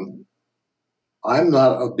 I'm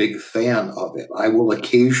not a big fan of it. I will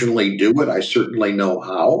occasionally do it. I certainly know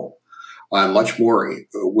how. I'm much more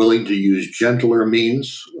willing to use gentler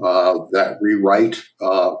means that rewrite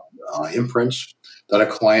imprints that a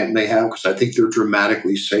client may have because I think they're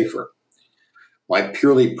dramatically safer. My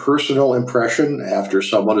purely personal impression after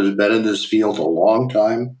someone has been in this field a long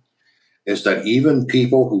time is that even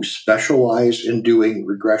people who specialize in doing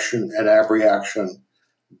regression and abreaction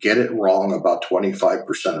get it wrong about 25%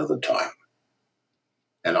 of the time.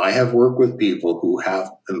 And I have worked with people who have,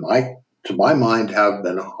 to my mind, have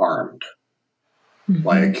been harmed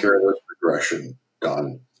by a careless regression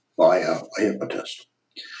done by a hypnotist.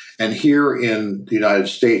 And here in the United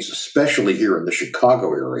States, especially here in the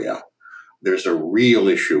Chicago area, there's a real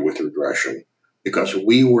issue with regression because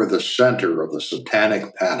we were the center of the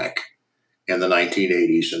satanic panic in the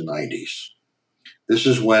 1980s and 90s. This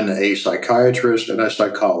is when a psychiatrist and a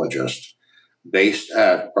psychologist based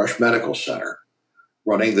at Rush Medical Center,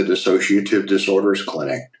 running the Dissociative Disorders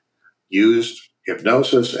Clinic, used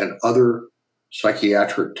hypnosis and other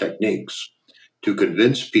psychiatric techniques to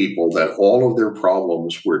convince people that all of their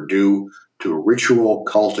problems were due to ritual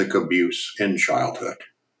cultic abuse in childhood.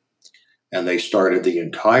 And they started the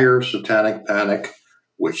entire satanic panic,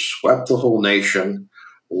 which swept the whole nation.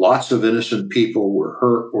 Lots of innocent people were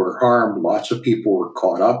hurt, were harmed. Lots of people were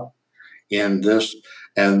caught up in this.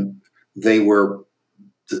 And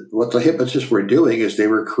what the hypnotists were doing is they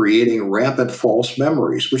were creating rampant false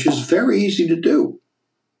memories, which is very easy to do.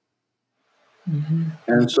 Mm-hmm.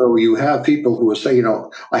 And so you have people who will say,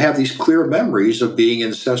 I have these clear memories of being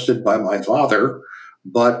incested by my father,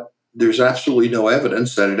 but there's absolutely no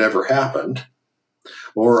evidence that it ever happened.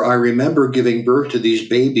 Or I remember giving birth to these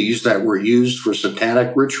babies that were used for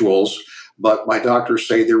satanic rituals, but my doctors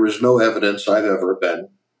say there was no evidence I've ever been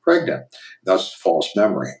pregnant. That's false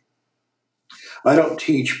memory. I don't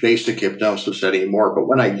teach basic hypnosis anymore, but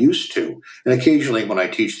when I used to, and occasionally when I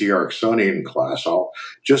teach the Ericksonian class, I'll,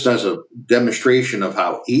 just as a demonstration of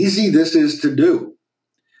how easy this is to do,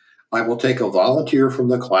 I will take a volunteer from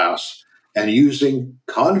the class and using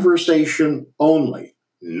conversation only,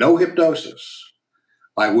 no hypnosis,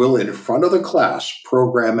 I will, in front of the class,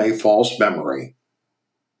 program a false memory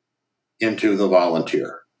into the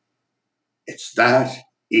volunteer. It's that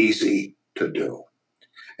easy to do.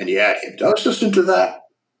 And you add hypnosis into that,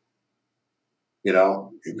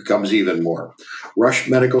 it becomes even more. Rush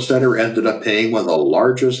Medical Center ended up paying one of the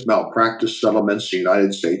largest malpractice settlements in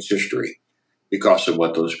United States history because of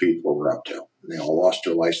what those people were up to. They all lost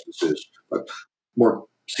their licenses, but more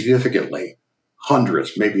significantly,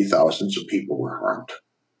 hundreds, maybe thousands of people were harmed.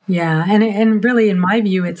 Yeah. And really, in my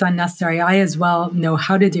view, it's unnecessary. I as well know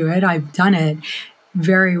how to do it. I've done it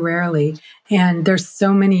very rarely. And there's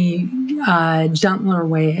so many gentler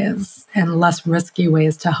ways and less risky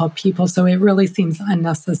ways to help people. So it really seems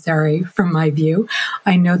unnecessary from my view.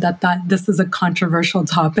 I know that this is a controversial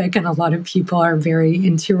topic and a lot of people are very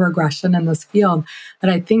into regression in this field. But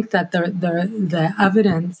I think that the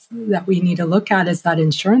evidence that we need to look at is that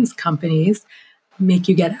insurance companies make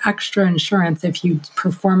you get extra insurance if you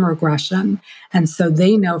perform regression. And so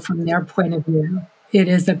they know from their point of view, it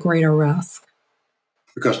is a greater risk.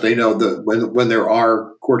 Because they know that when there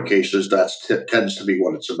are court cases, that tends to be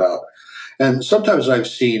what it's about. And sometimes I've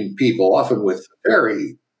seen people, often with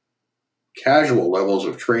very casual levels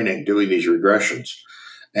of training, doing these regressions.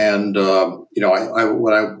 And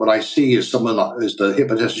what I see is the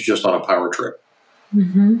hypnotist is just on a power trip.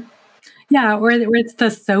 Mm-hmm. Yeah, or it's the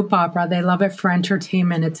soap opera. They love it for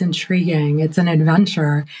entertainment. It's intriguing. It's an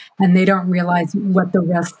adventure, and they don't realize what the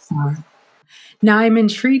risks are. Now, I'm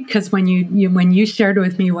intrigued because when you shared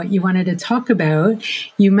with me what you wanted to talk about,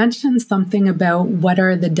 you mentioned something about what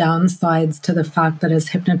are the downsides to the fact that as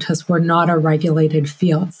hypnotists, we're not a regulated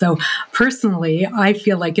field. So personally, I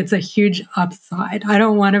feel like it's a huge upside. I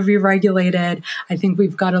don't want to be regulated. I think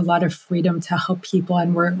we've got a lot of freedom to help people,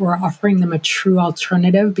 and we're offering them a true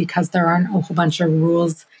alternative because there aren't a whole bunch of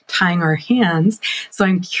rules tying our hands. So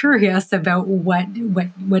I'm curious about what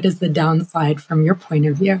is the downside from your point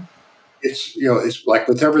of view. It's like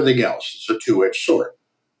with everything else, it's a two-edged sword.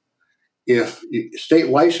 If state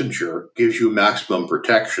licensure gives you maximum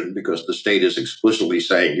protection because the state is explicitly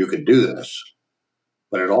saying you can do this,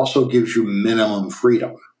 but it also gives you minimum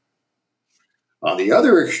freedom. On the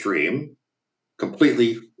other extreme,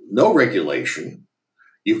 completely no regulation,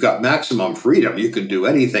 you've got maximum freedom. You can do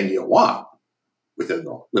anything you want within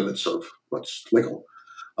the limits of what's legal.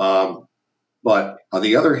 But on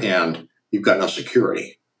the other hand, you've got no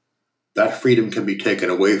security. That freedom can be taken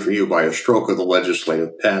away from you by a stroke of the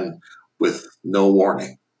legislative pen with no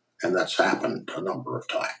warning. And that's happened a number of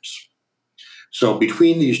times. So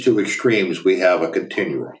between these two extremes, we have a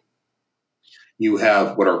continuum. You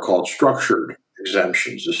have what are called structured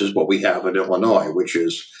exemptions. This is what we have in Illinois, which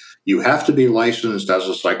is you have to be licensed as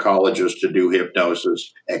a psychologist to do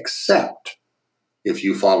hypnosis, except if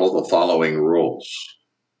you follow the following rules,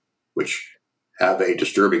 which have a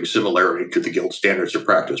disturbing similarity to the Guild Standards of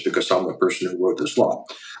Practice because I'm the person who wrote this law.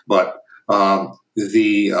 But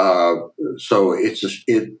The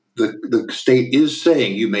state is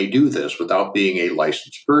saying you may do this without being a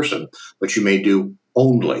licensed person, but you may do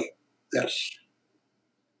only this.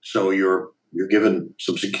 So you're given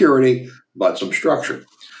some security, but some structure.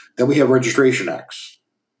 Then we have registration acts.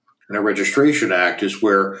 And a registration act is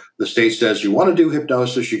where the state says you want to do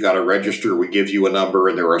hypnosis, you got to register. We give you a number,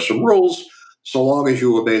 and there are some rules. So long as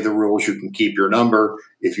you obey the rules, you can keep your number.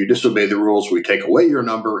 If you disobey the rules, we take away your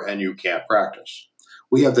number, and you can't practice.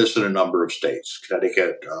 We have this in a number of states,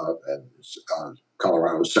 Connecticut and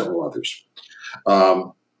Colorado, several others.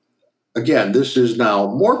 Again, this is now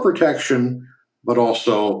more protection, but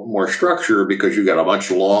also more structure because you got a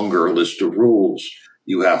much longer list of rules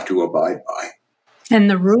you have to abide by. And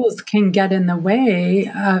the rules can get in the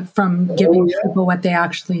way from giving people what they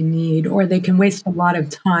actually need, or they can waste a lot of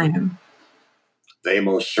time. They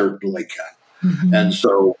most certainly can. Mm-hmm. And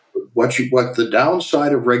so what the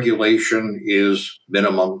downside of regulation is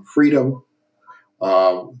minimum freedom.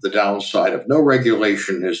 The downside of no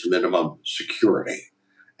regulation is minimum security.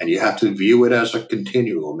 And you have to view it as a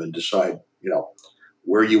continuum and decide,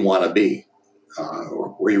 where you want to be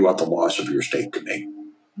or where you want the laws of your state to be.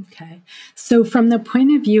 Okay. So from the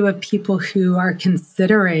point of view of people who are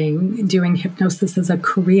considering doing hypnosis as a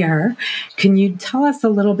career, can you tell us a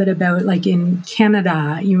little bit about, like in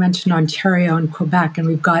Canada, you mentioned Ontario and Quebec, and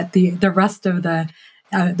we've got the rest of the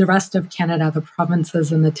rest of Canada, the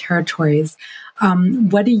provinces and the territories.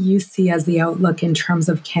 What do you see as the outlook in terms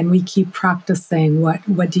of, can we keep practicing?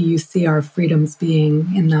 What do you see our freedoms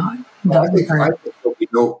being in that? I think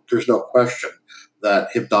there's no question that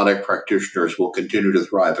hypnotic practitioners will continue to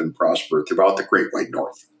thrive and prosper throughout the Great White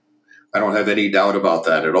North. I don't have any doubt about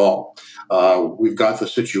that at all. We've got the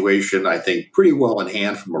situation, I think, pretty well in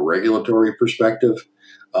hand from a regulatory perspective,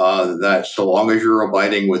 that so long as you're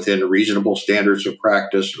abiding within reasonable standards of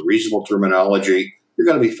practice, reasonable terminology, you're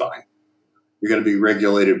going to be fine. You're going to be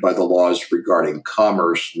regulated by the laws regarding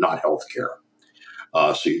commerce, not healthcare.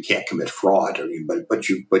 So you can't commit fraud. I mean, but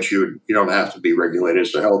you don't have to be regulated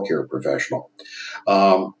as a healthcare professional.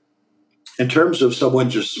 In terms of someone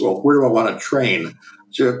where do I want to train?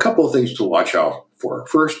 So a couple of things to watch out for.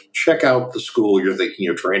 First, check out the school you're thinking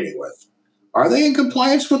of training with. Are they in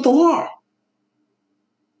compliance with the law?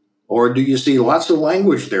 Or do you see lots of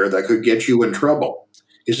language there that could get you in trouble?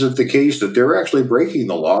 Is it the case that they're actually breaking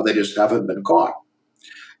the law, they just haven't been caught?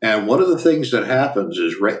 And one of the things that happens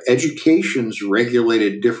is education's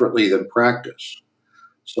regulated differently than practice.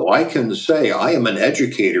 So I can say, I am an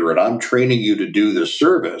educator and I'm training you to do this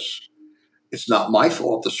service. It's not my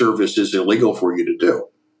fault the service is illegal for you to do.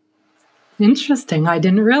 Interesting. I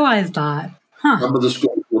didn't realize that. Some of the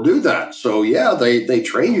schools will do that. So yeah, they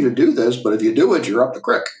train you to do this, but if you do it, you're up the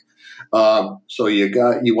creek. So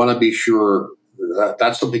you want to be sure that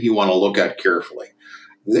that's something you want to look at carefully.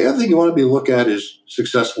 The other thing you want to look at is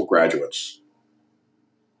successful graduates.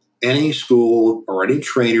 Any school or any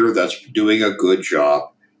trainer that's doing a good job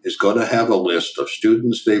is going to have a list of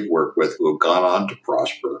students they've worked with who have gone on to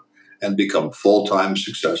prosper and become full-time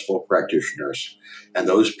successful practitioners. And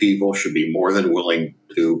those people should be more than willing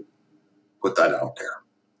to put that out there.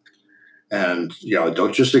 And,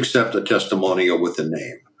 don't just accept a testimonial with a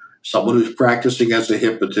name. Someone who's practicing as a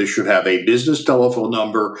hypnotist should have a business telephone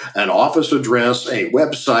number, an office address, a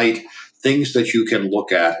website, things that you can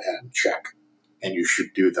look at and check. And you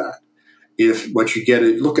should do that. If what you get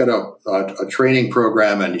is look at a training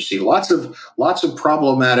program and you see lots of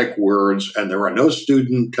problematic words and there are no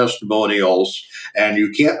student testimonials and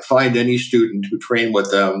you can't find any student who trained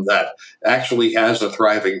with them that actually has a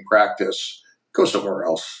thriving practice, go somewhere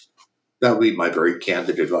else. That would be my very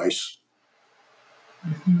candid advice.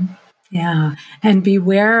 Mm-hmm. Yeah. And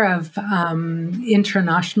beware of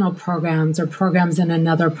international programs or programs in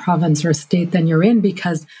another province or state than you're in,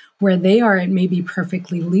 because where they are, it may be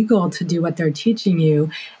perfectly legal to do what they're teaching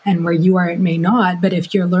you, and where you are, it may not. But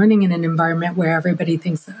if you're learning in an environment where everybody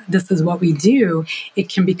thinks this is what we do, it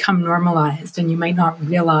can become normalized and you might not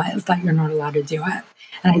realize that you're not allowed to do it.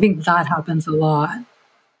 And I think that happens a lot.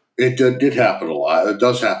 It did happen a lot. It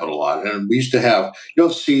does happen a lot. And we used to have, you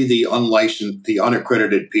don't see the unlicensed, the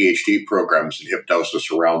unaccredited PhD programs in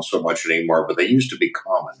hypnosis around so much anymore, but they used to be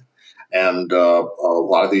common. And a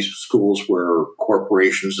lot of these schools were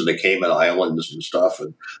corporations in the Cayman Islands and stuff,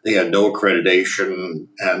 and they had no accreditation.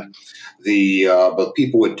 And but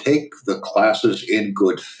people would take the classes in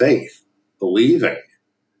good faith, believing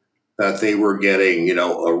that they were getting,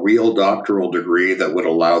 a real doctoral degree that would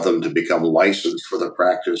allow them to become licensed for the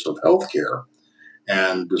practice of healthcare,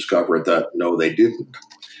 and discovered that no, they didn't,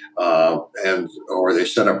 or they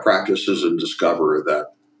set up practices and discover that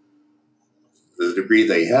the degree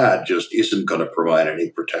they had just isn't going to provide any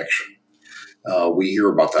protection. We hear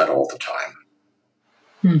about that all the time.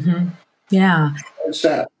 Mm-hmm. Yeah. It's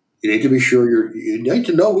sad. You need to be sure you need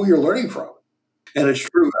to know who you're learning from. And it's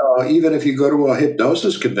true, even if you go to a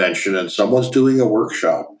hypnosis convention and someone's doing a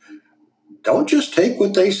workshop, don't just take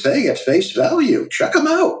what they say at face value. Check them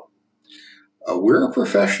out. We're a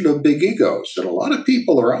profession of big egos, and a lot of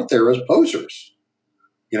people are out there as posers.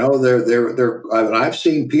 I mean, I've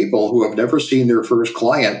seen people who have never seen their first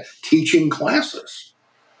client teaching classes.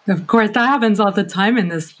 Of course, that happens all the time in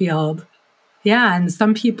this field. Yeah, and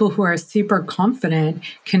some people who are super confident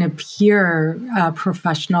can appear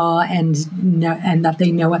professional and that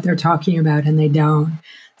they know what they're talking about, and they don't.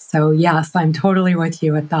 So yes, I'm totally with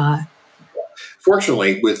you at that.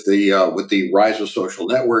 Fortunately, with the rise of social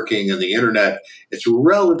networking and the internet, it's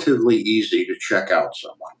relatively easy to check out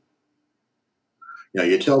someone.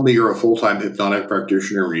 You tell me you're a full-time hypnotic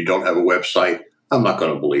practitioner and you don't have a website, I'm not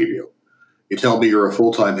going to believe you. You tell me you're a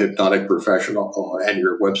full-time hypnotic professional and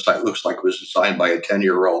your website looks like it was designed by a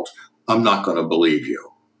 10-year-old, I'm not going to believe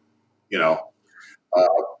you. Uh,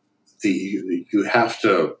 you have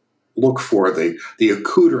to look for the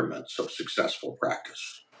accoutrements of successful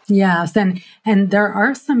practice. Yes, and there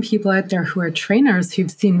are some people out there who are trainers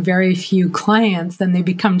who've seen very few clients, and they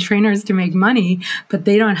become trainers to make money, but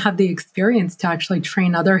they don't have the experience to actually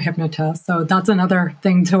train other hypnotists. So that's another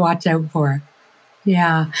thing to watch out for.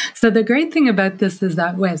 Yeah. So the great thing about this is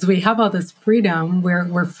that as we have all this freedom,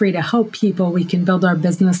 we're free to help people. We can build our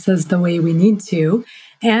businesses the way we need to.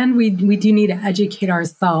 And we do need to educate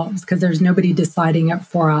ourselves because there's nobody deciding it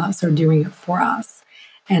for us or doing it for us.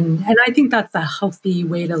 And I think that's a healthy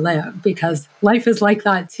way to live because life is like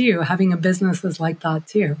that too. Having a business is like that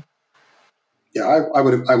too. Yeah, I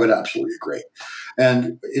would absolutely agree.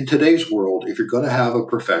 And in today's world, if you're going to have a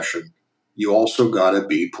profession, you also got to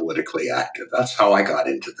be politically active. That's how I got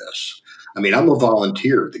into this. I mean, I'm a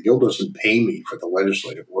volunteer. The Guild doesn't pay me for the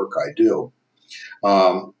legislative work I do.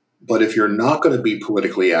 But if you're not going to be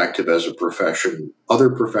politically active as a profession, other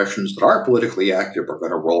professions that are politically active are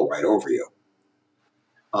going to roll right over you.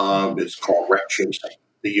 It's called rent chasing,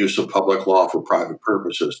 the use of public law for private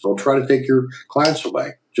purposes. They'll try to take your clients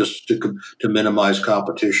away just to minimize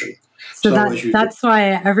competition. So that's why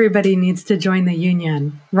everybody needs to join the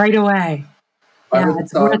union right away. Yeah,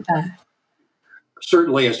 it's worth it.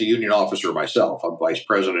 Certainly, as a union officer myself, I'm vice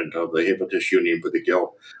president of the Hypnotist Union for the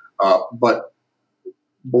Guild. But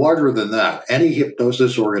larger than that, any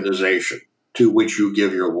hypnosis organization to which you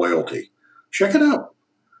give your loyalty, check it out.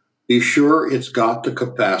 Be sure it's got the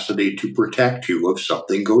capacity to protect you if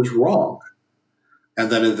something goes wrong. And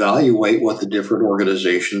then evaluate what the different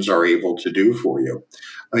organizations are able to do for you.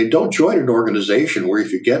 I mean, don't join an organization where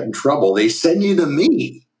if you get in trouble, they send you to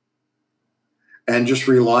me and just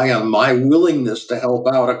rely on my willingness to help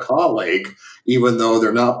out a colleague, even though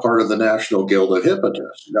they're not part of the National Guild of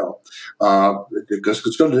Hypnotists. Because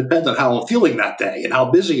it's going to depend on how I'm feeling that day and how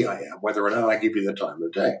busy I am, whether or not I give you the time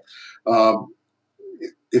of day.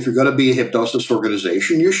 If you're going to be a hypnosis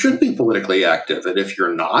organization, you should be politically active. And if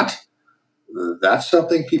you're not, that's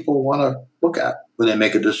something people want to look at when they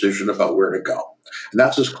make a decision about where to go. And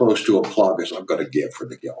that's as close to a plug as I'm going to give for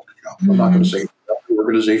the Guild. I'm not going to say the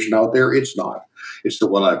organization out there. It's not. It's the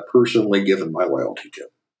one I've personally given my loyalty to.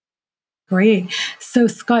 Great. So,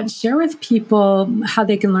 Scott, share with people how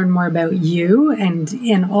they can learn more about you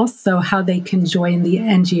and also how they can join the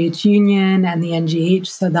NGH Union and the NGH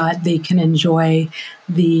so that they can enjoy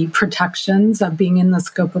the protections of being in the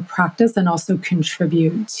scope of practice and also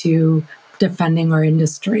contribute to defending our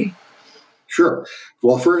industry. Sure.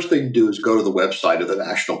 Well, first thing to do is go to the website of the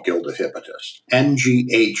National Guild of Hypnotists,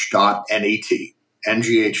 ngh.net,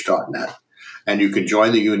 ngh.net. And you can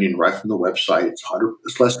join the union right from the website.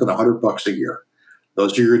 It's less than $100 a year.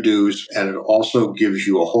 Those are your dues, and it also gives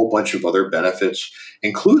you a whole bunch of other benefits,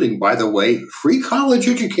 including, by the way, free college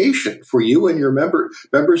education for you and your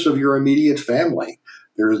members of your immediate family.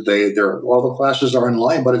 All the classes are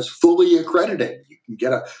online, but it's fully accredited. You can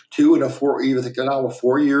get a 2 and a 4, even a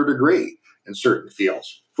 4-year degree in certain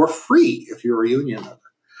fields for free if you're a union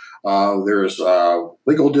member. There's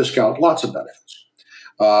legal discount, lots of benefits.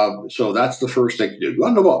 So that's the first thing to do. You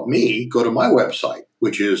want to know about me? Go to my website,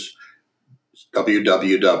 which is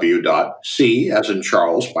www.c as in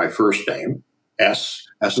Charles, my first name, S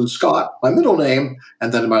as in Scott, my middle name,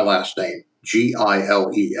 and then my last name,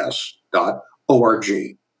 GILES.org,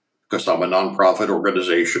 because I'm a nonprofit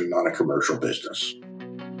organization, not a commercial business.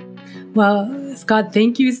 Well, Scott,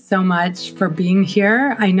 thank you so much for being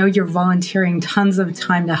here. I know you're volunteering tons of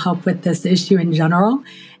time to help with this issue in general.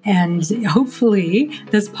 And hopefully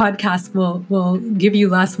this podcast will give you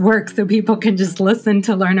less work so people can just listen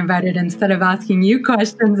to learn about it instead of asking you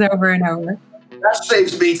questions over and over. That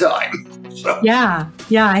saves me time. So. Yeah,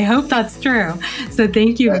 I hope that's true. So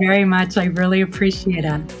thank you very much. I really appreciate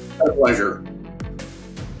it. A pleasure.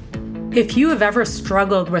 If you have ever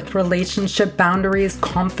struggled with relationship boundaries,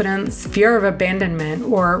 confidence, fear of abandonment,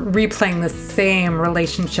 or replaying the same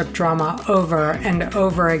relationship drama over and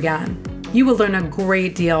over again, you will learn a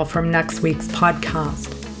great deal from next week's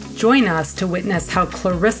podcast. Join us to witness how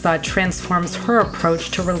Clarissa transforms her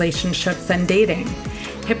approach to relationships and dating.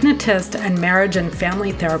 Hypnotist and marriage and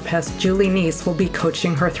family therapist Julie Neese will be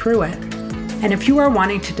coaching her through it. And if you are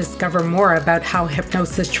wanting to discover more about how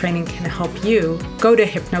hypnosis training can help you, go to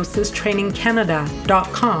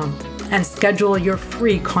hypnosistrainingcanada.com and schedule your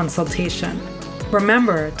free consultation.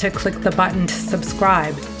 Remember to click the button to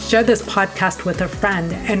subscribe, share this podcast with a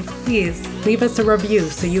friend, and please leave us a review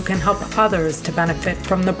so you can help others to benefit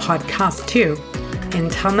from the podcast too.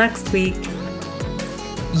 Until next week.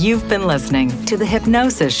 You've been listening to The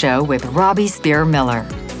Hypnosis Show with Robbie Spear Miller.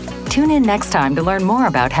 Tune in next time to learn more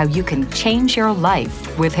about how you can change your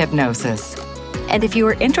life with hypnosis. And if you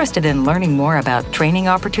are interested in learning more about training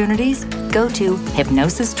opportunities, go to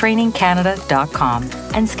hypnosistrainingcanada.com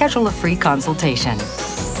and schedule a free consultation.